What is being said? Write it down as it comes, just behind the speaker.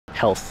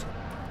health.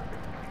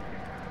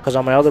 Because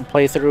on my other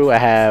playthrough,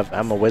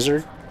 I'm a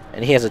wizard,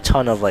 and he has a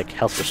ton of like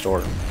health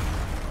restore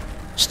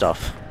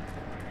stuff.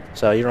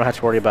 So you don't have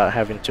to worry about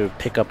having to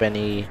pick up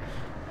any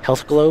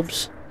health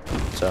globes.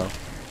 So.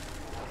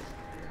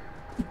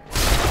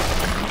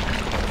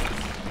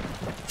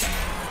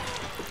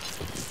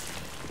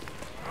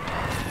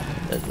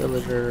 Dead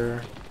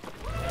villager.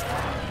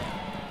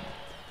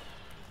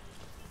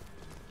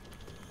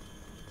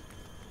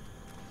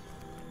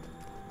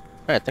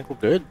 Alright, I think we're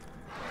good.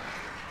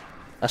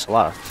 That's a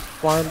lot of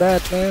flying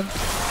bats, man.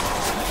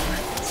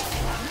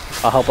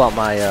 I'll help out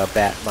my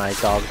my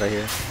dogs right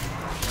here.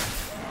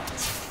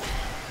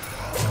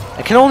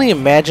 I can only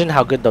imagine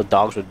how good the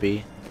dogs would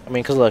be. I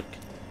mean, cause look,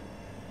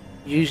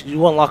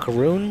 you unlock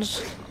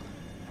runes.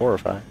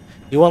 Horrifying.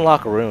 You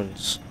unlock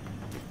runes.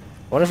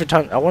 I wonder if it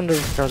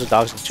turns the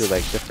dogs into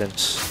like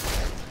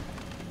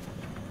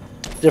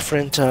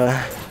different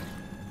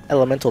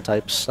elemental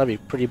types. That'd be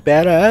pretty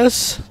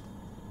badass.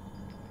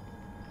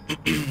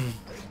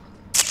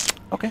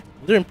 Okay,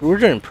 we're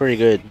doing pretty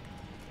good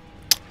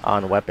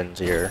on weapons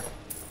here.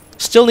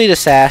 Still need a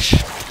sash.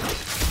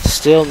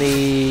 Still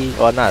need,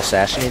 well, not a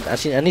sash.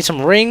 I need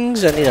some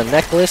rings. I need a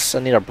necklace. I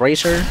need a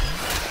bracer.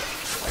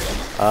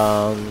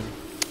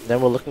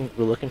 Then we're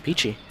looking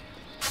peachy.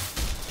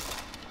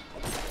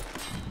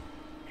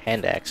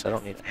 Hand axe. I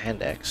don't need a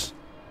hand axe.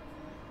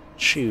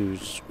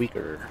 Shoes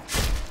weaker.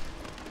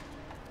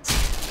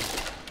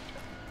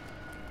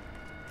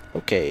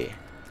 Okay.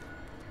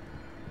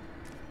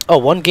 Oh,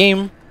 one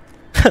game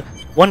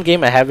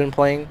I have been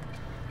playing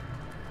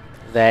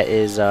that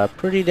is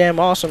pretty damn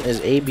awesome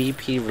is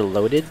ABP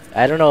Reloaded.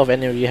 I don't know if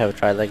any of you have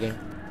tried that game.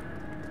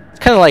 It's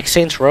kind of like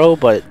Saints Row,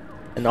 but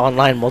an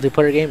online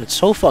multiplayer game. It's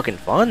so fucking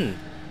fun.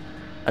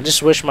 I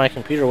just wish my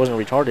computer wasn't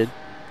retarded.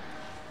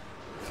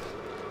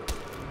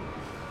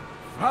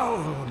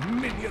 Foul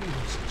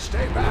minions,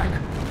 stay back!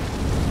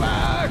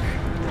 Back!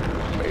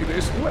 May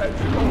this wedge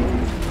go!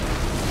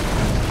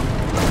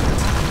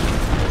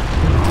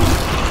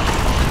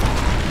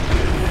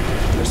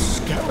 The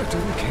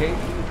skeleton king?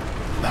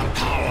 The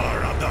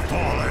power of the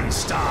fallen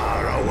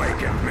star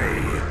awakened me,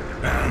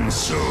 and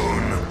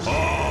soon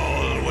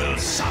all will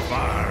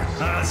suffer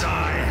as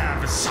I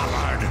have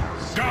suffered.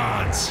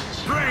 Gods,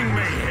 bring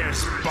me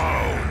his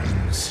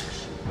bones!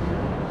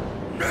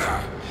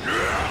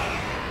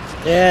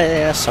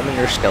 Yeah, summon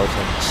your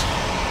skeletons.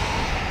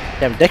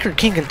 Damn, Deckard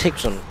King can take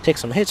some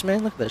hits,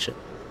 man. Look at that shit.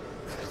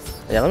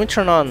 Yeah, let me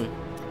turn on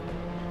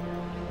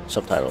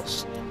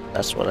subtitles.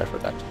 That's what I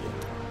forgot to do.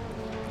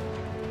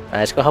 Alright,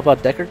 let's go help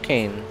out Deckard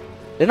Cain.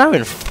 They're not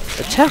even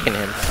attacking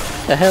him.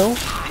 What the hell?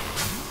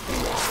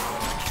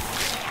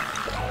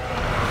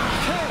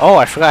 Oh,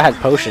 I forgot I had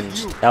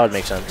potions. That would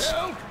make sense.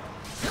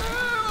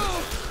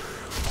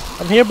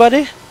 I'm here,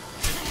 buddy.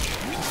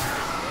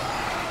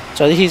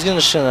 So he's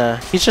just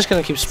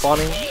gonna keep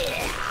spawning.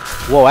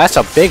 Whoa, that's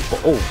a big.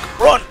 Oh,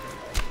 run!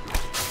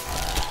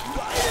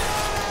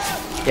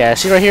 Yeah,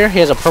 see right here, he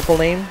has a purple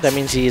name. That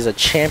means he is a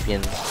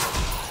champion.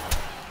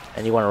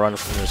 And you want to run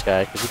from this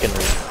guy because he can.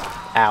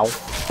 Ow!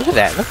 Look at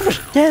that! Look how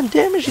much damn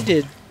damage he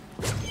did.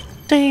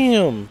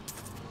 Damn.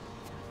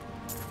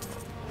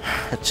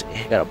 Let's see.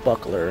 I got a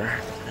buckler.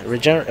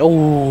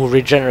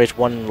 Regenerates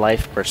 1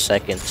 life per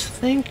second.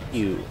 Thank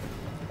you.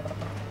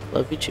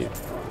 Love you too.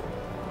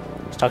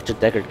 Let's talk to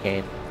Deckard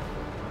Cain.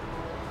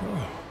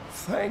 Oh,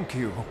 thank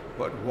you,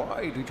 but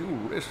why did you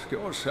risk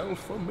yourself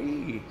for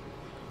me?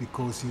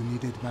 Because you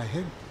needed my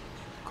help.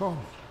 Come,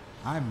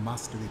 I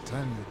must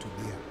return you to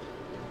Leah.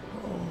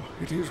 Oh,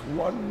 it is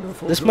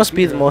wonderful. This must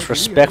be the most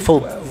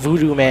respectful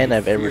voodoo man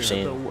I've ever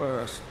seen.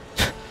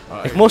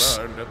 Like most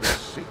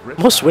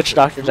witch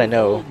doctors I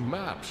know,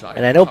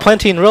 and I know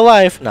plenty in real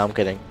life. No, I'm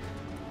kidding.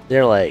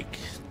 They're like,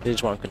 they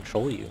just want to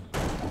control you.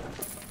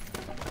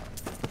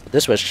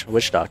 This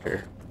witch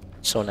doctor,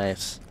 so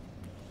nice.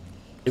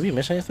 Did we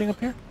miss anything up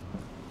here?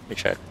 Let me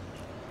check.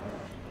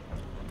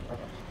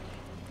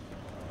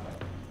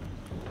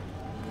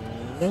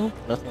 No,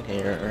 nothing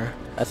here.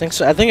 I think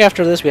so. I think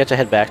after this we have to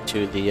head back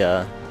to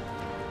the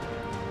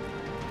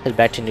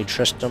New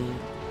Tristram.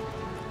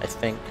 I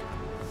think.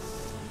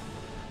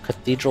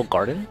 Cathedral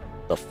Garden?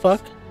 The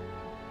fuck?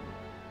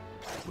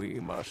 We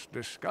must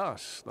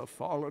discuss the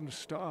fallen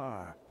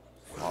star.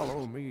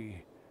 Follow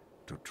me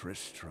to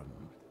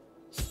Tristram.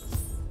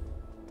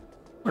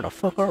 Where the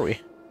fuck are we?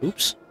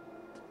 Oops.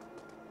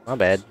 My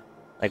bad.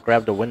 I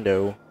grabbed a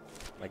window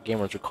my game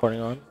was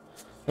recording on.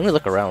 Let me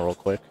look around real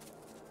quick.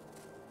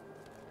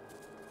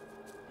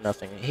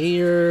 Nothing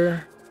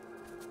here.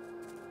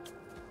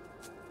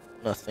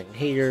 Nothing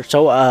here.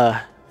 So,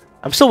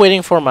 I'm still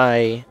waiting for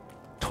my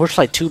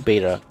Torchlight 2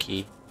 beta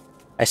key.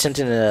 I sent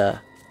in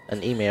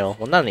an email.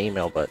 Well, not an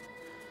email, but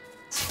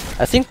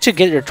I think to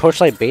get your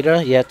Torchlight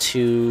beta, you have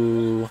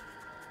to...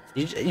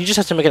 You just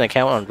have to make an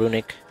account on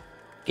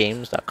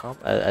runicgames.com.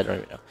 I don't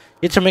even know.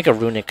 You have to make a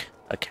Runic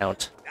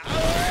account.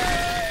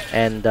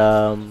 And,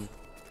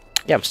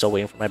 yeah, I'm still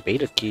waiting for my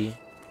beta key.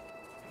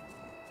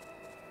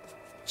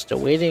 Still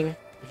waiting.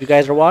 If you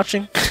guys are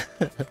watching.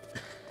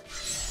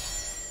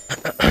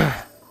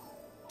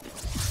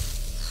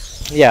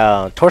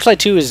 Yeah, Torchlight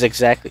 2 is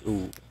exactly...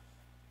 Ooh.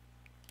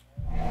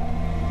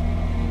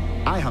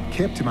 I have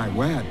kept my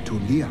word to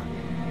Leah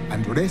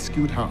and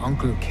rescued her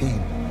uncle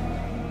Cain.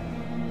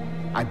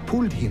 I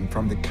pulled him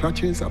from the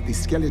clutches of the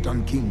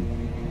Skeleton King,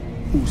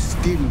 who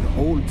still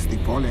holds the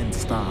fallen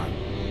star.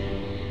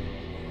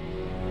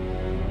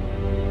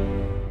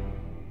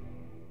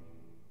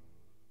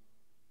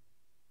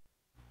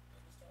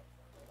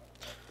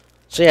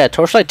 So yeah,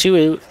 Torchlight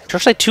 2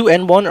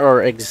 and 1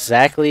 are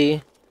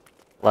exactly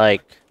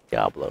like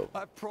Diablo,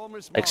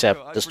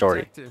 except the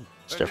story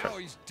is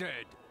different.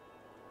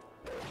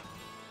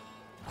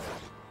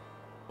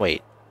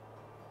 Wait,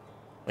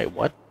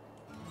 what?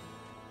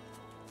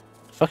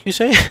 The fuck you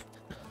say?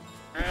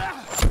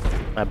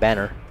 My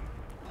banner.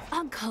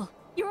 Uncle,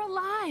 you're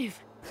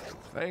alive!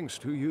 Thanks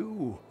to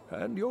you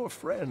and your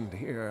friend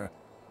here.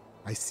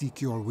 I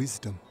seek your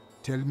wisdom.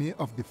 Tell me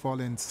of the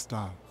fallen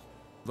star.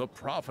 The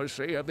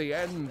prophecy of the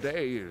end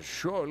days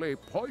surely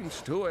points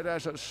to it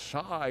as a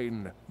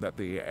sign that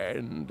the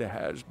end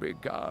has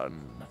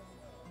begun.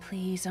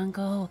 Please,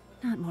 Uncle,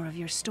 not more of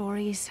your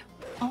stories.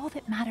 All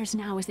that matters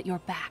now is that you're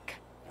back.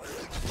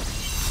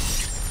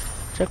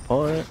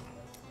 Checkpoint.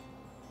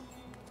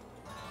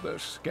 The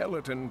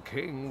Skeleton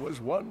King was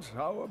once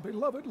our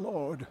beloved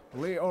lord,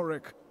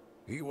 Leoric.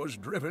 He was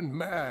driven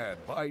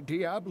mad by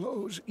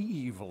Diablo's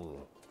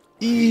evil.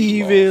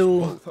 He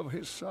lost both of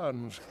his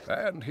sons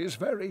and his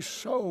very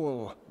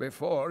soul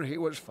before he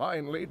was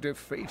finally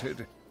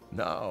defeated.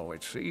 Now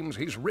it seems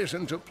he's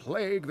risen to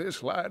plague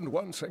this land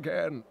once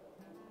again.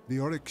 The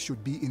Leoric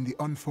should be in the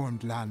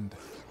unformed land,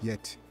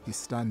 yet he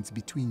stands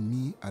between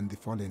me and the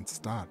fallen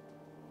star.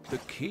 The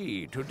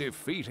key to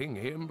defeating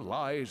him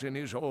lies in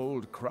his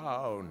old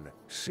crown.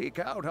 Seek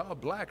out our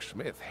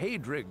blacksmith,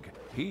 Hadrig.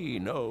 He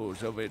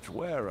knows of its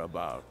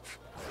whereabouts.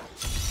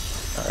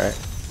 Alright.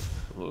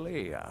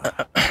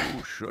 Leah,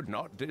 you should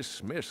not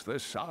dismiss the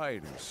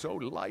signs so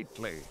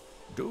lightly.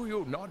 Do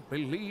you not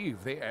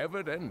believe the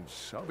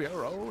evidence of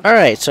your own?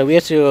 Alright, so we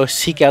have to go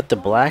seek out the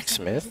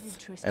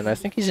blacksmith, and I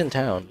think he's in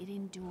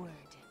town.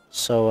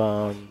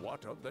 So,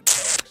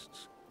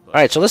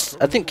 Alright, so let's,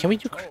 I think, can we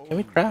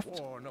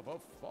craft?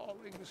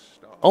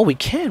 Oh, we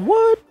can,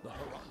 what?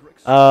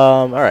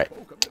 Alright.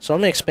 So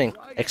let me explain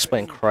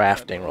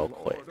crafting real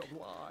quick.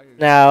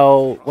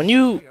 Now, when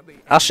you,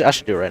 I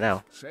should do it right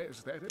now.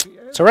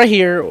 So right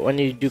here, when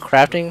you do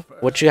crafting,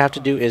 what you have to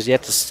do is you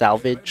have to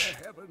salvage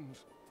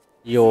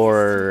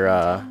your,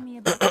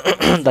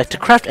 like to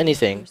craft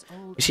anything.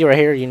 You see right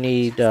here, you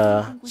need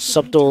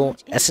subtle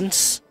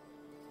essence,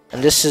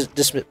 and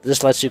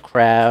this lets you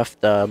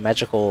craft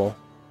magical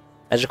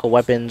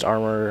weapons,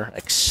 armor,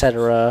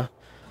 etc.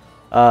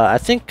 I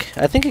think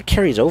it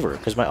carries over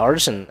because my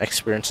artisan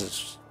experience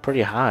is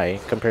pretty high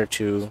compared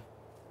to.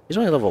 He's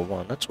only level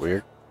 1. That's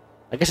weird.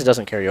 I guess it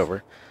doesn't carry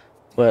over,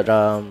 but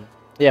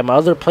yeah, my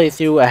other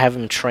playthrough I have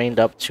him trained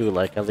up to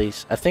like at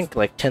least I think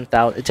like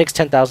 10,000. It takes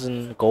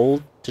 10,000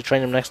 gold to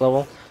train him next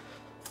level,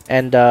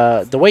 and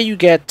the way you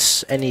get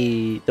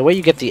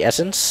the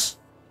essence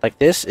like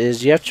this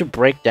is you have to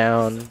break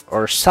down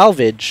or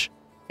salvage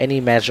any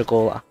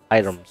magical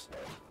items.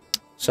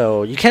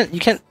 So you can't.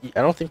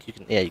 I don't think you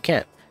can. Yeah, you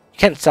can't. You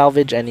can't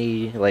salvage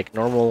any like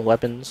normal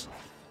weapons.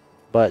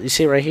 But you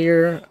see right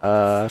here,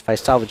 if I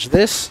salvage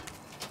this,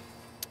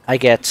 I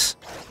get.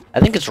 I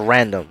think it's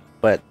random,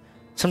 but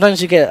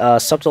sometimes you get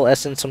subtle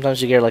essence.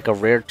 Sometimes you get like a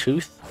rare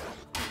tooth.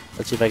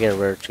 Let's see if I get a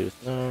rare tooth.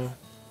 No.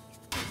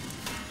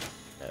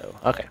 No.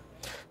 Okay.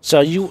 So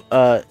you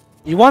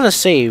want to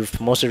save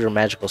most of your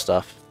magical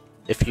stuff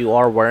if you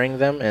are wearing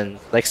them, and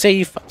like say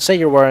you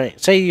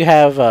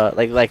have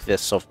like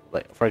this. So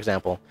like for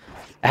example,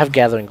 I have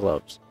gathering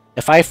gloves.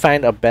 If I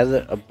find a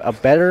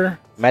better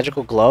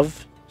magical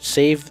glove,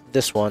 save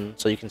this one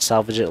so you can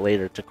salvage it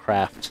later to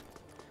craft.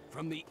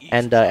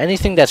 And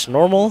anything that's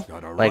normal,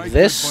 like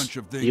this,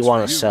 you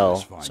want to sell.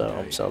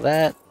 So sell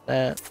that,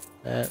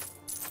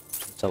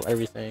 sell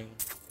everything.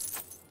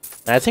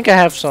 And I think I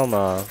have some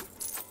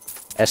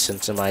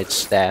essence in my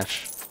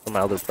stash from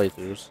my other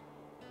playthroughs.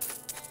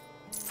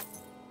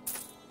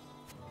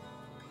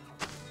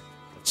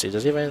 Let's see,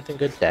 does he have anything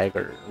good?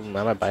 Dagger. I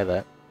might buy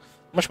that.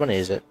 How much money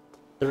is it?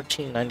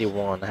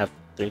 1391. I have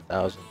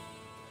 3,000.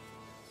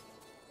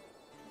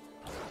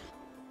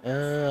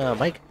 I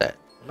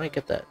might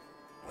get that.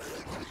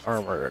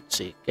 Armor. Let's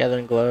see.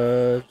 Gathering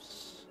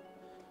gloves.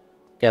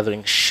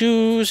 Gathering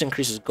shoes.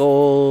 Increases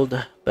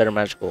gold. Better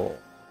magical.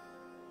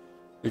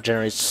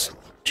 Regenerates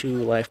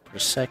 2 life per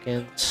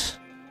second.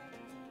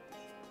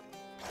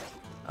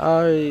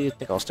 I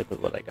think I'll stick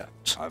with what I got.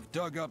 I've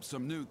dug up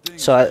some new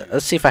things. So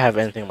let's see if I have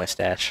anything in my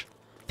stash.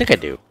 I think I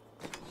do.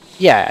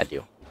 Yeah, I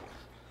do.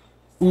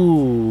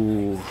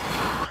 Ooh,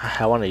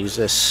 I want to use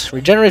this.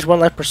 Regenerates 1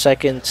 life per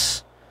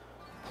second,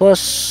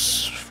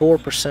 plus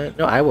 4%.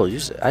 No, I will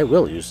use it. I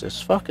will use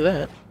this. Fuck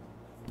that.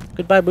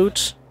 Goodbye,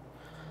 boots.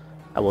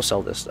 I will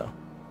sell this though.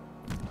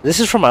 This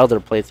is from my other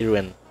playthrough,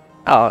 and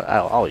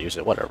I'll use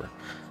it. Whatever.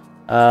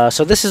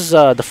 So this is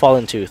the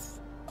Fallen Tooth,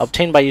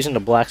 obtained by using the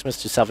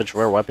blacksmith to salvage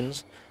rare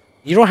weapons.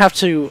 you don't have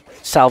to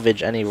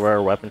salvage any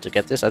rare weapon to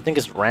get this. I think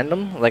it's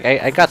random. Like,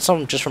 I got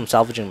some just from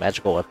salvaging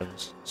magical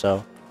weapons.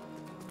 So,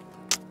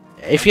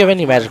 if you have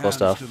any magical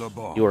stuff,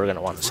 you are going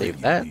to want to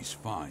save that.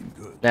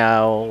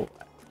 Now,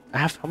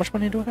 how much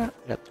money do I got?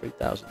 I got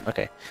 3,000.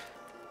 Okay.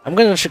 I'm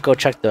going to go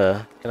check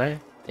the... Can I?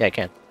 Yeah, I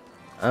can.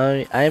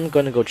 I'm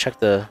going to go check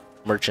the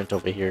merchant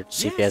over here to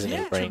see if he has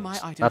any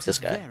rings. Not this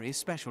guy. Very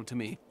special to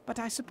me, but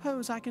I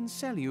suppose I can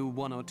sell you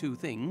one or two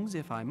things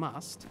if I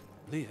must.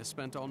 Leah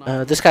spent all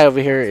night. This guy over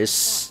here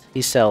is...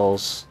 He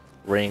sells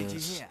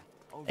rings,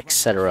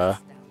 etc.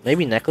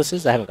 Maybe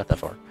necklaces? I haven't got that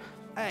far.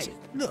 Hey,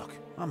 look,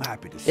 I'm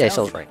happy to sell. Yeah, he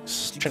sells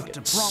rings. You got to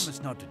Trinkets.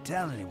 promise not to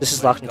tell anyone. This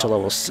is locked until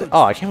level 6.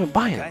 Oh, I can't even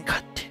buy it.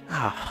 God damn.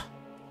 Ah.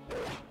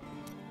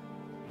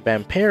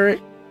 Vampiric.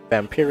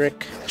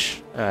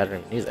 I don't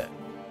even need that.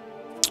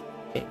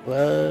 Okay,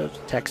 gloves,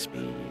 attack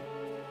speed,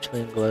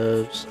 chilling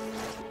gloves.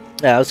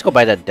 Yeah, let's go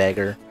buy that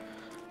dagger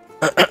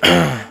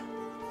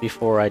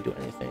before I do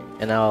anything,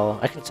 and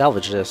I can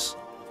salvage this.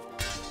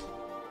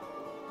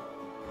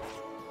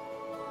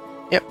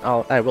 Yep,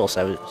 I will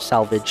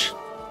salvage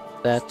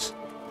that.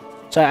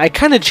 So I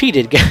kind of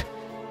cheated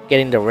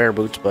getting the rare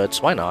boots, but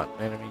why not?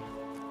 You know what I mean,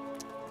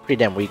 pretty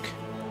damn weak.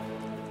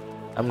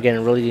 I'm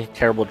getting really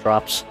terrible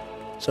drops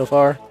so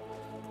far.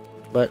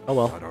 But oh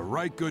well. Got a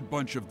right good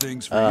bunch of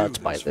things for Let's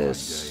buy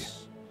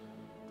this.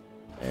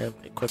 And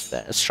equip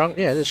that. It's strong.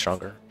 Yeah, it is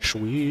stronger.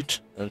 Sweet.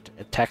 It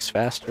attacks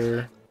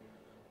faster.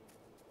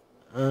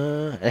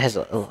 It has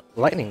a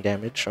lightning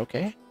damage.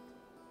 Okay.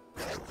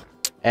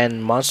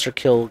 And monster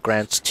kill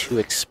grants 2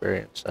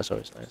 experience. That's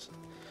always nice.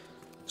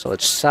 So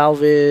let's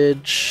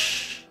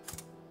salvage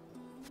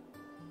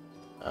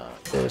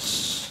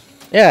this.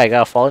 Yeah, I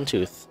got a fallen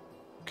tooth.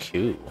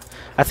 Cool.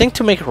 I think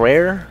to make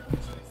rare,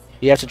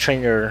 you have to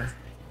train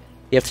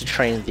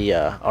the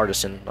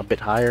artisan a bit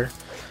higher.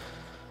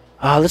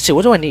 Let's see,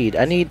 what do I need?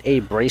 I need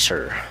a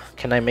bracer.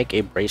 Can I make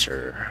a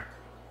bracer?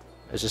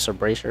 Is this a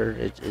bracer?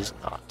 It is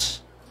not.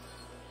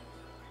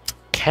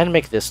 Can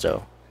make this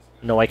though.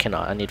 No, I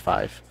cannot. I need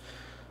 5.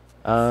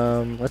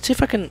 Let's see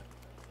if I can.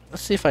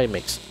 Let's see if I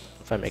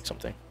make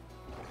something.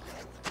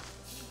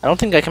 I don't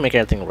think I can make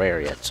anything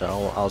rare yet,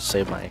 so I'll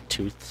save my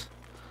tooth.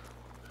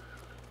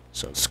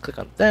 So let's click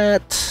on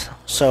that.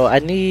 So I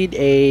need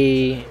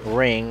a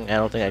ring. I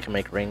don't think I can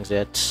make rings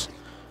yet.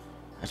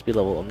 Has to be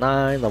level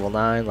 9, level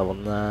 9, level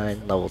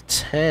 9, level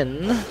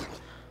 10.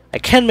 I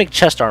can make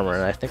chest armor,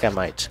 and I think I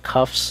might.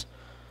 Cuffs.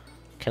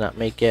 Cannot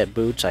make it.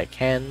 Boots, I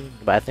can,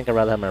 but I think I'd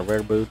rather have my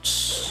rare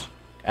boots.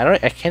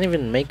 I can't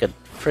even make a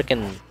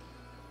freaking...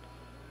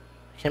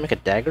 I can't make a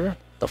dagger?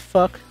 The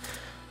fuck?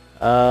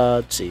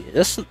 Let's see.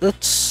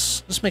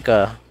 Let's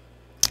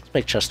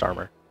make chest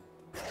armor.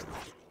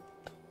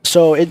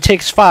 So it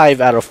takes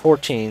 5 out of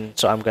 14,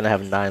 so I'm gonna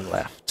have 9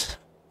 left.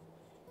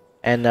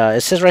 And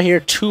it says right here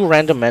 2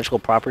 random magical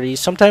properties.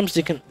 Sometimes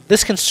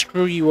this can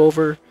screw you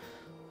over.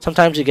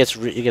 Sometimes it gets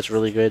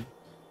really good.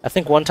 I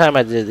think one time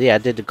I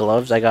did the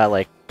gloves. I got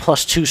like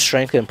 +2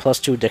 strength and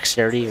 +2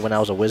 dexterity when I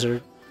was a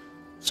wizard.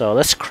 So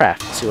let's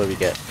craft. See what we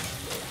get.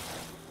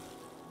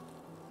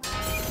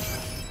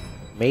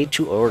 Made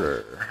to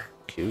order.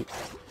 Cute.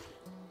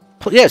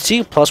 Yeah,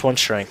 see, +1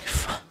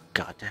 strength.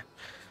 God damn.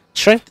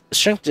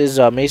 Strength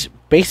is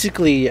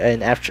basically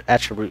an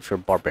attribute for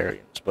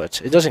barbarians,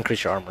 but it does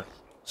increase your armor.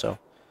 So,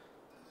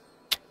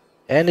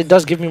 and it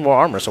does give me more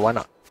armor, so why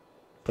not?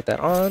 Put that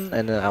on,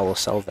 and then I will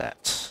sell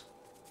that.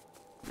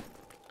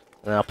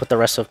 And I'll put the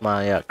rest of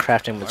my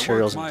crafting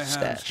materials in the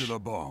stash. To the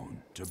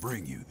bone to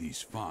bring you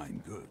these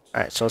fine goods.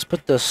 All right, so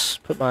let's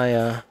put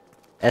my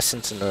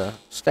essence in the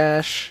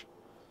stash,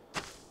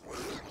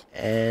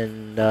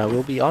 and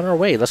we'll be on our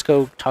way. Let's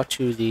go talk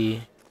to the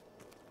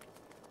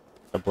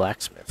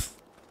blacksmith.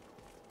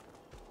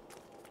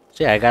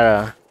 So yeah, I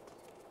got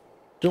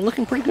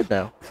looking pretty good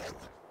now.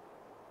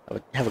 I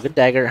would have a good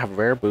dagger, have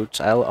rare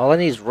boots. All I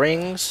need is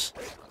rings.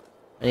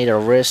 I need a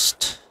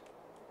wrist,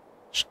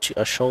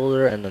 a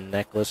shoulder, and a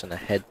necklace, and a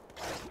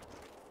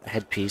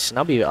headpiece, and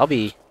I'll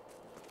be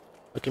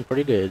looking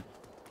pretty good.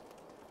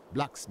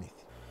 Blacksmith,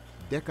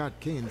 Deckard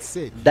Cain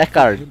said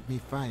Deckard, help me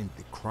find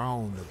the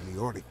crown of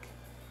Leoric.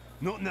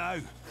 Not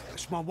now.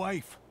 It's my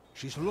wife.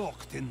 She's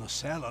locked in the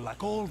cellar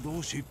like all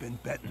those who've been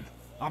bitten.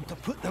 I'm to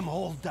put them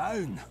all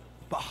down.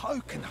 But how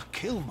can I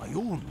kill my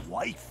own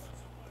wife?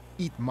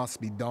 It must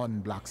be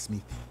done,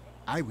 blacksmith.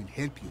 I will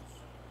help you.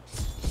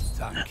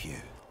 Thank you.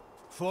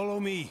 Follow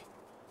me.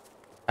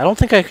 I don't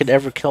think I could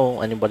ever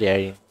kill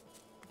anybody.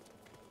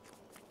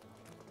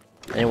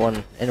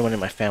 Anyone in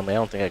my family. I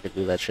don't think I could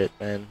do that shit,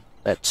 man.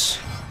 That's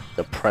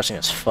depressing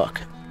as fuck.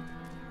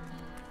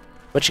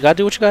 But you gotta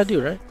do what you gotta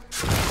do, right?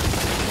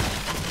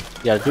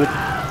 You gotta do it.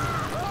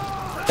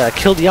 Gotta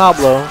kill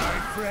Diablo.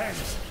 My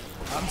friends,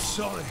 I'm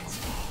sorry.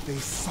 They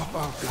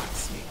suffer,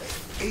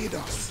 blacksmith. Aid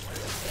us.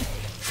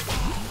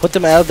 Put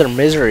them out of their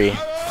misery. I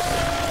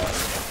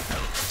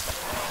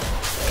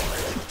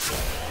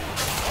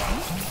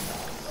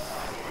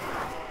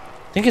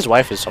think his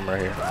wife is somewhere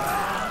here.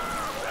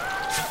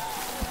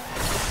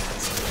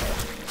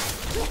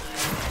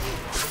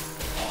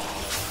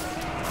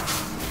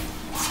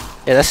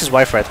 Yeah, that's his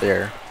wife right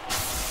there.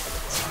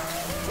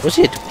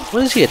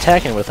 What is he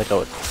attacking with? Like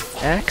a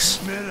axe?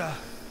 Mira,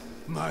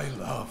 my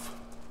love,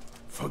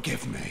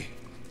 forgive me.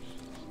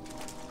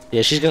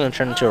 Yeah, she's gonna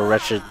turn into a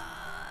wretched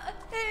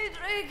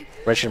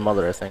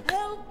mother, I think.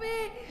 Help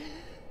me!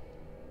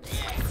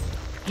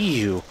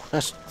 Ew,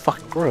 that's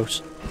fucking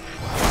gross.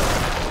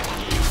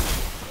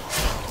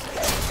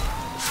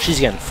 She's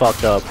getting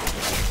fucked up.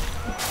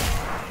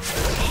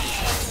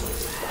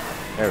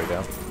 There we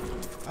go.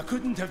 I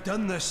couldn't have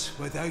done this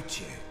without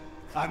you.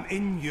 I'm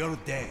in your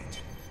debt.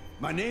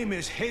 My name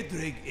is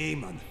Hedrig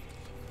Aemon.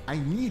 I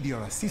need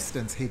your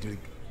assistance, Hedrig.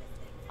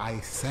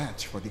 I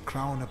search for the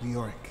crown of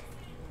Yorick.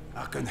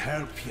 I can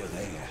help you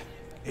there.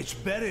 It's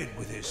buried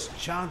with his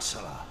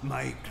chancellor,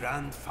 my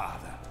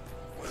grandfather.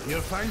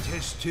 You'll find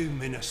his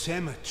tomb in a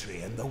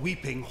cemetery in the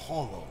Weeping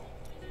Hollow.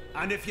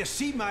 And if you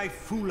see my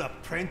fool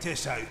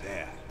apprentice out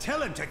there,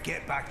 tell him to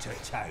get back to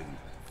town.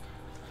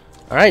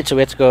 Alright, so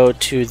we have to go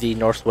to the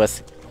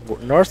northwest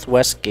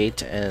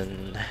gate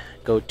and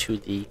go to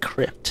the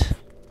crypt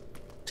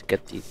to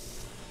get the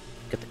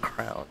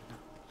crown.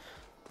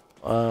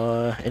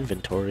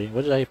 Inventory.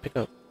 What did I pick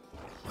up?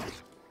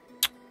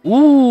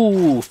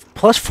 Ooh,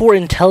 +4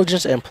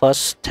 intelligence and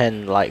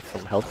 +10 life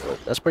from health build.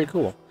 That's pretty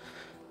cool.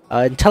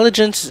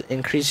 Intelligence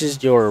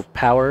increases your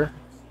power,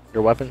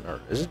 your weapon,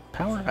 or is it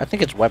power? I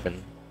think it's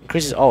weapon.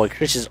 Increases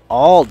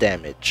all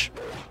damage.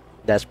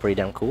 That's pretty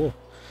damn cool.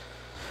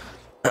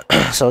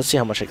 So let's see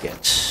how much I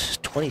get.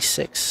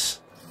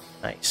 26.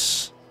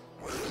 Nice.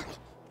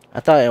 I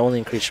thought it only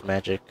increased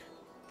magic.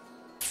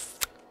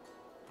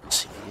 Let's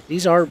see.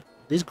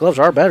 These gloves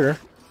are better.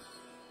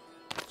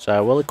 So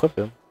I will equip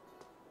them.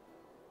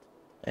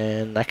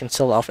 And I can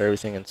sell off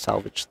everything and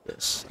salvage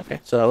this. Okay,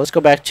 so let's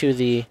go back to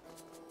the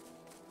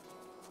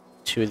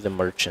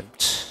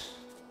merchant.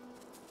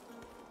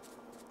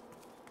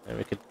 And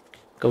we could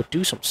go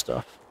do some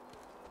stuff.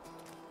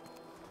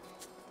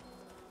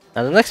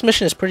 Now the next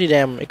mission is pretty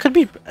damn... It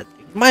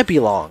might be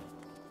long.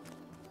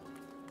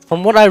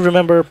 From what I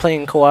remember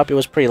playing co-op, it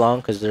was pretty long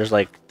because there's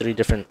like 3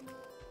 different,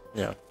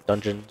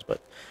 dungeons.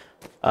 But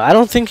I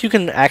don't think you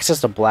can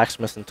access the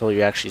blacksmith until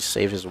you actually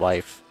save his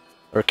wife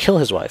or kill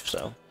his wife.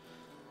 So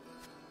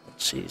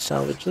let's see,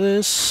 salvage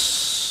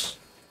this.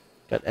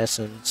 Got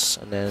essence,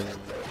 and then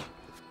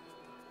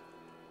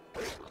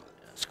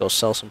let's go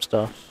sell some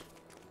stuff.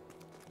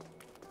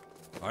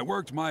 I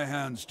worked my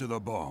hands to the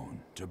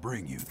bone to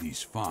bring you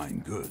these fine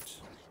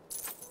goods.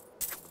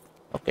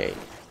 Okay,